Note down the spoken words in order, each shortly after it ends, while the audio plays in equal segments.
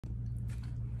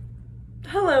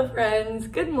Hello friends,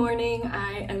 good morning.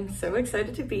 I am so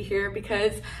excited to be here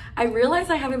because I realized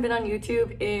I haven't been on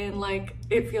YouTube in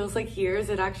it feels like years.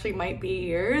 It actually might be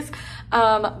years.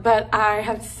 But I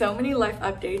have so many life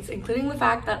updates, including the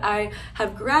fact that I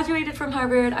have graduated from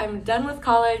Harvard, I'm done with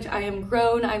college, I am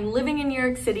grown, I'm living in New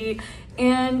York City,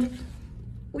 and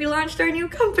we launched our new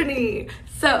company.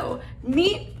 So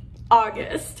meet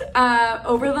August.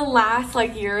 Over the last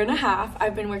year and a half,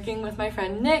 I've been working with my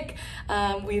friend Nick.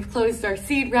 We've closed our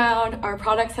seed round. Our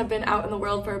products have been out in the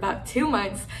world for about 2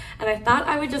 months, and I thought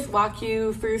I would just walk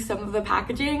you through some of the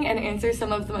packaging and answer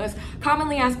some of the most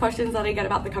commonly asked questions that I get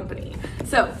about the company.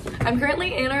 So I'm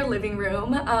currently in our living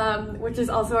room, which is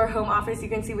also our home office. You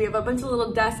can see we have a bunch of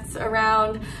little desks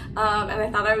around, and I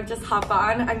thought I would just hop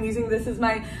on. I'm using this as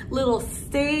my little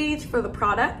stage for the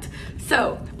product.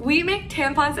 So we make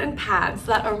tampons and pads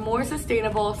that are more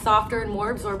sustainable, softer, and more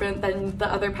absorbent than the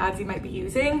other pads you might be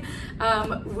using.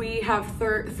 We have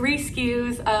 3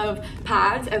 SKUs of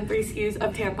pads and 3 SKUs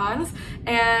of tampons,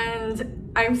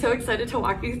 and I'm so excited to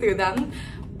walk you through them.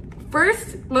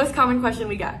 First, most common question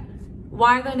we get,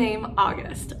 why the name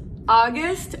August?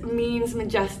 August means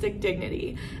majestic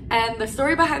dignity, and the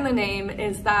story behind the name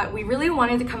is that we really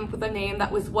wanted to come up with a name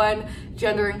that was 1,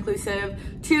 gender inclusive,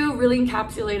 2, really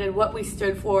encapsulated what we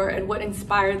stood for and what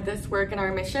inspired this work and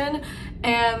our mission,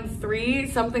 and 3,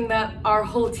 something that our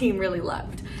whole team really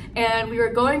loved. And we were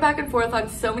going back and forth on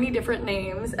so many different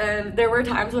names, and there were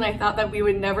times when I thought that we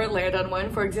would never land on one.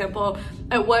 For example,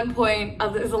 at one point,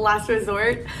 as a last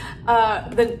resort,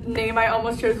 the name I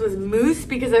almost chose was Moose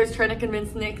because I was trying to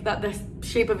convince Nick that the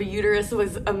shape of a uterus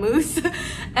was a moose.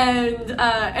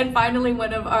 And finally,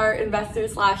 one of our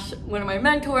investors slash one of my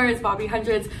mentors, Bobby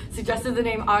Hundreds, suggested the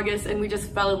name August, and we just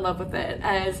fell in love with it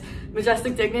as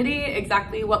majestic dignity,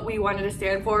 exactly what we wanted to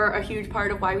stand for, a huge part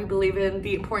of why we believe in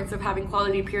the importance of having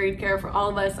quality period care for all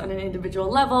of us on an individual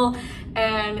level,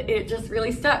 and it just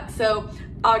really stuck. So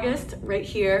August right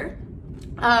here.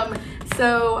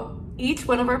 So each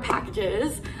one of our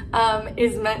packages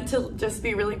is meant to just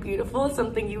be really beautiful,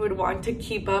 something you would want to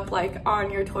keep up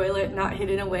on your toilet, not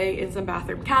hidden away in some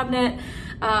bathroom cabinet.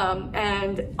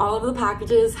 And all of the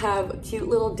packages have cute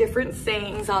little different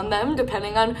sayings on them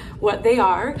depending on what they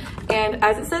are. And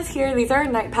as it says here, these are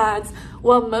night pads.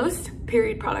 While most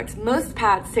period products, most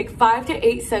pads take 5 to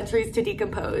 8 centuries to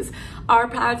decompose, our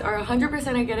pads are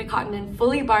 100% organic cotton and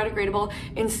fully biodegradable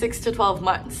in 6 to 12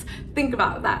 months. Think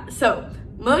about that. So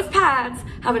most pads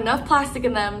have enough plastic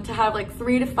in them to have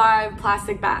 3 to 5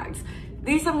 plastic bags.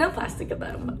 These have no plastic in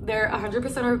them. They're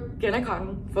 100% organic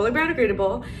cotton, fully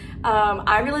biodegradable.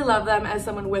 I really love them as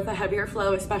someone with a heavier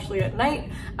flow, especially at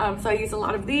night. So I use a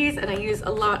lot of these, and I use a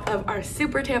lot of our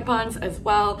super tampons as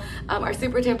well. Our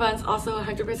super tampons also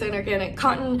 100% organic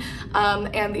cotton,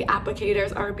 and the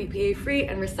applicators are BPA free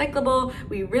and recyclable.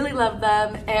 We really love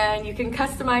them, and you can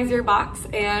customize your box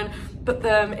and put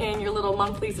them in your little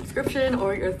monthly subscription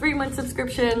or your 3-month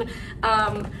subscription.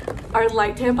 Our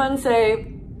light tampons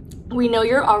say, "We know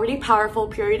you're already powerful,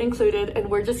 period included, and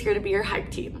we're just here to be your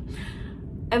hype team."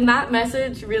 And that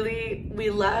message really we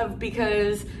love,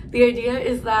 because the idea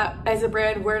is that as a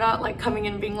brand, we're not coming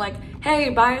in and being hey,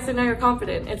 buy us and now you're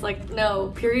confident. It's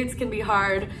no, periods can be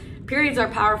hard, periods are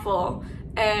powerful,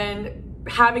 and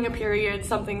having a period,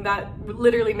 something that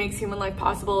literally makes human life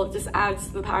possible, just adds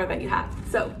to the power that you have.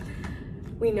 So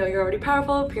we know you're already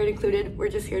powerful, period included, we're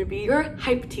just here to be your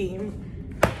hype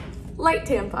team. Light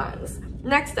tampons.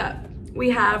 Next up, we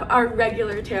have our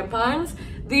regular tampons.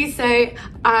 These say,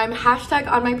 "I'm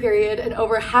 #on my period, and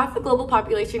over half the global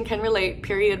population can relate,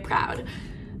 period proud."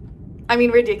 I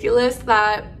mean, ridiculous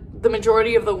that the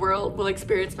majority of the world will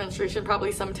experience menstruation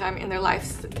probably sometime in their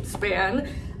lifespan,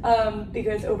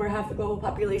 because over half the global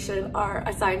population are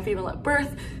assigned female at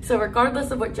birth. So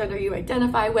regardless of what gender you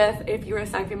identify with, if you're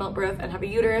assigned female at birth and have a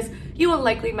uterus, you will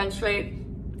likely menstruate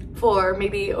for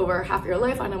maybe over half your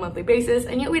life on a monthly basis,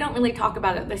 and yet we don't really talk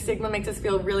about it. The stigma makes us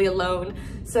feel really alone.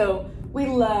 So we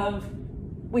love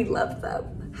them.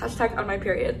 #on my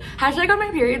period. #on my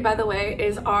period, by the way,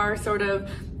 is our sort of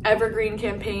evergreen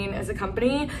campaign as a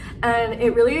company, and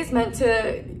it really is meant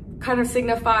to kind of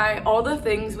signify all the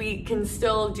things we can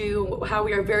still do, how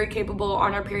we are very capable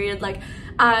on our period.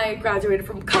 I graduated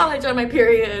from college on my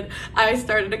period, I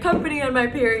started a company on my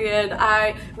period,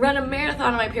 I ran a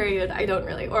marathon on my period. I don't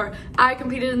really, or I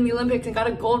competed in the Olympics and got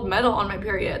a gold medal on my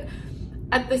period.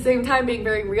 At the same time, being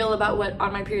very real about what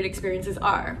on my period experiences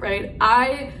are, right?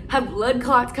 I have blood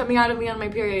clots coming out of me on my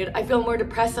period. I feel more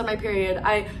depressed on my period.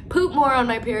 I poop more on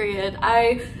my period.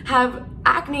 I have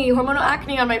acne, hormonal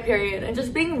acne on my period, and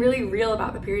just being really real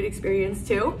about the period experience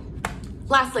too.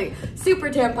 Lastly, super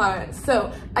tampons.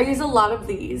 So I use a lot of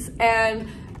these, and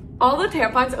all the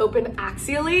tampons open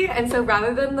axially, and so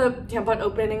rather than the tampon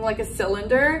opening like a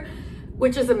cylinder,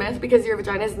 which is a myth because your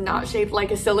vagina is not shaped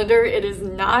like a cylinder, it is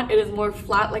not, it is more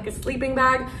flat like a sleeping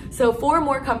bag. So for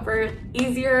more comfort,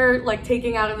 easier like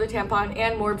taking out of the tampon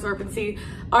and more absorbency,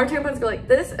 our tampons go like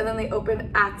this and then they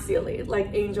open axially,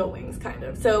 like angel wings kind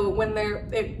of. So when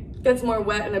it gets more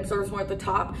wet and absorbs more at the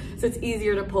top, so it's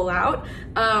easier to pull out.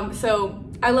 So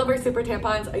I love our super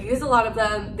tampons. I use a lot of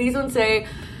them. These ones say,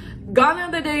 "Gone are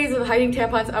the days of hiding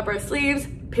tampons up our sleeves,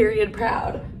 period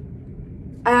proud."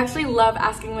 I actually love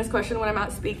asking this question when I'm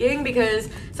out speaking, because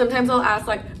sometimes I'll ask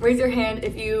like, raise your hand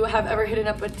if you have ever hidden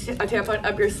up a tampon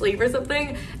up your sleeve or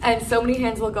something, and so many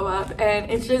hands will go up,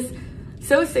 and it's just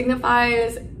so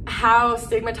signifies how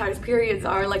stigmatized periods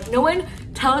are. Like, no one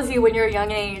tells you when you're a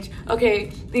young age,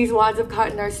 okay, these wads of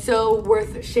cotton are so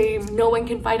worth shame, no one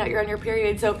can find out you're on your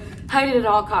period, so hide it at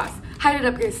all costs. Hide it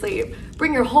up your sleeve.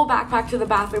 Bring your whole backpack to the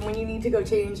bathroom when you need to go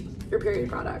change your period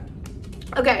product.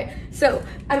 Okay, so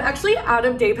I'm actually out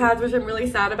of day pads, which I'm really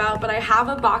sad about, but I have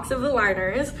a box of the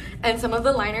liners and some of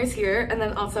the liners here, and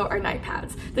then also our night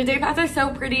pads. The day pads are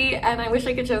so pretty, and I wish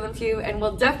I could show them to you, and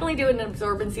we'll definitely do an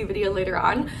absorbency video later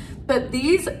on. But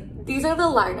these are the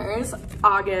liners.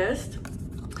 August.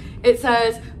 It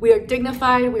says, "We are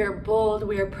dignified, we are bold,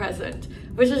 we are present,"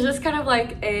 which is just kind of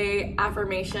like a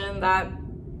affirmation that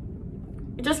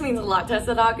it just means a lot to us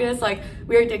at August. Like,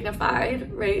 we are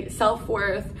dignified, right?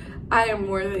 Self-worth. I am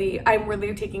worthy. I'm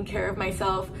worthy of taking care of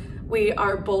myself. We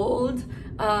are bold,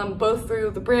 both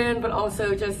through the brand, but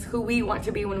also just who we want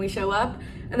to be when we show up.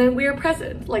 And then we are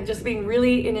present, like just being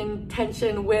really in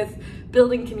intention with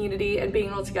building community and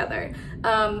being all together.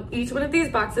 Each one of these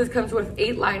boxes comes with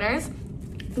 8 liners.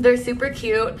 They're super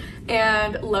cute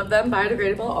and love them,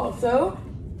 biodegradable also.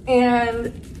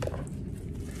 And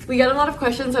we get a lot of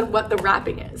questions on what the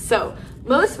wrapping is. So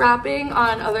most wrapping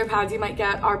on other pads you might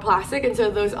get are plastic, and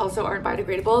so those also aren't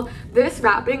biodegradable. This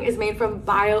wrapping is made from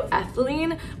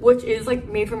bioethylene, which is like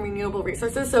made from renewable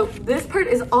resources. So this part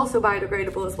is also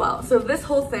biodegradable as well. So this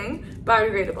whole thing,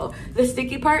 biodegradable. The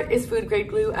sticky part is food grade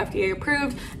glue, FDA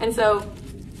approved, and so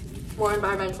more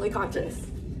environmentally conscious.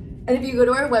 And if you go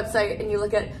to our website and you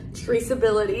look at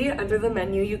traceability under the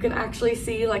menu, you can actually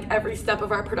see like every step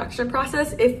of our production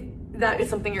process if that is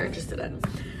something you're interested in.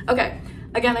 Okay.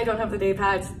 Again, I don't have the day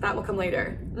pads, that will come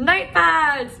later. Night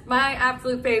pads, my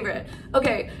absolute favorite.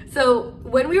 Okay, so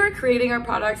when we were creating our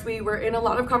products, we were in a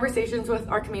lot of conversations with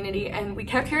our community, and we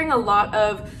kept hearing a lot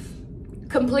of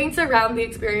complaints around the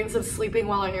experience of sleeping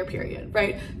while on your period,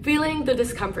 right? Feeling the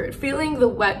discomfort, feeling the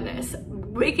wetness,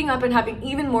 waking up and having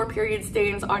even more period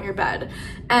stains on your bed.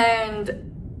 And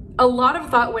a lot of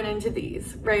thought went into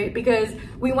these, right? Because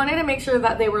we wanted to make sure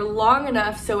that they were long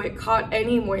enough so it caught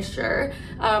any moisture.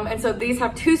 And so these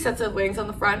have 2 sets of wings on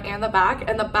the front and the back,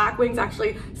 and the back wings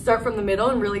actually start from the middle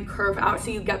and really curve out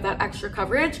so you get that extra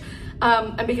coverage.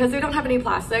 And because they don't have any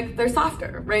plastic, they're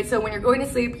softer, right? So when you're going to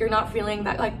sleep, you're not feeling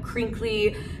that like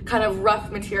crinkly kind of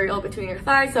rough material between your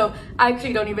thighs. So I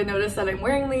actually don't even notice that I'm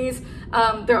wearing these.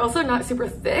 They're also not super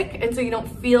thick, and so you don't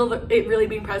feel it really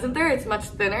being present there. It's much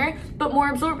thinner, but more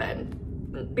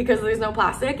absorbent because there's no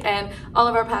plastic, and all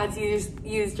of our pads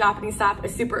use Japanese SAP, a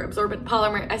super absorbent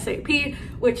polymer, SAP,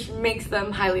 which makes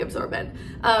them highly absorbent.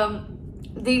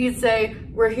 These say,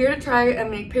 "We're here to try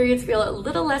and make periods feel a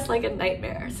little less like a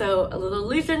nightmare." So a little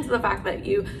allusion to the fact that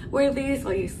you wear these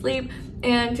while you sleep.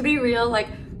 And to be real, like,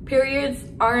 periods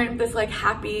aren't this like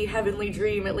happy heavenly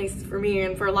dream, at least for me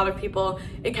and for a lot of people.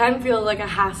 It can feel like a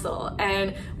hassle,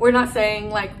 and we're not saying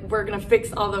like we're gonna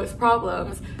fix all those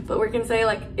problems, but we can say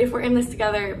like, if we're in this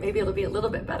together, maybe it'll be a little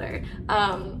bit better.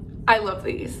 I love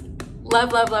these.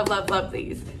 Love, love, love, love, love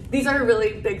these. These are a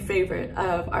really big favorite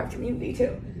of our community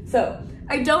too. So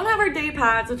I don't have our day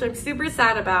pads, which I'm super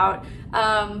sad about.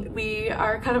 We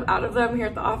are kind of out of them here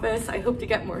at the office. I hope to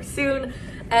get more soon.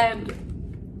 And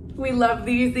we love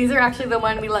these. These are actually the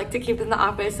one we like to keep in the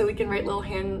office so we can write little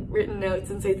handwritten notes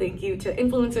and say thank you to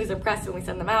influencers and press when we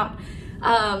send them out.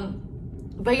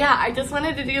 But yeah, I just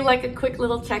wanted to do like a quick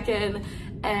little check-in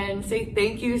and say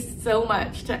thank you so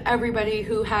much to everybody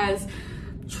who has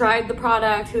tried the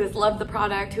product, who has loved the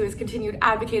product, who has continued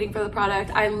advocating for the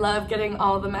product. I love getting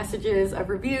all the messages of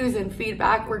reviews and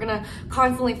feedback. We're gonna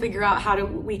constantly figure out how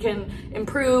we can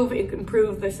improve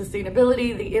the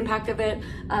sustainability, the impact of it.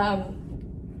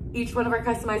 Each one of our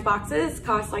customized boxes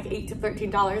costs like $8 to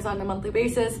 $13 on a monthly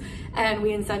basis, and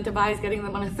we incentivize getting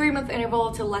them on a 3-month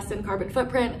interval to lessen carbon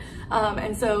footprint.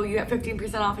 And so you get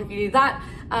 15% off if you do that.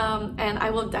 And I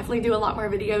will definitely do a lot more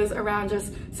videos around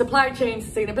just supply chain,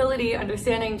 sustainability,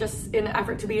 understanding, just in an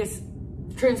effort to be as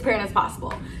transparent as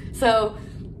possible. So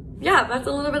yeah, that's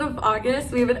a little bit of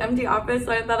August. We have an empty office,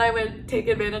 so I thought I would take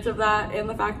advantage of that and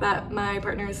the fact that my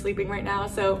partner is sleeping right now.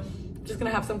 So just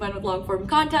gonna have some fun with long form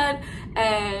content,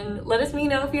 and let us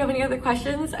know if you have any other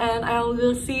questions, and I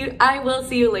will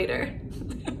see you later.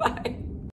 Bye.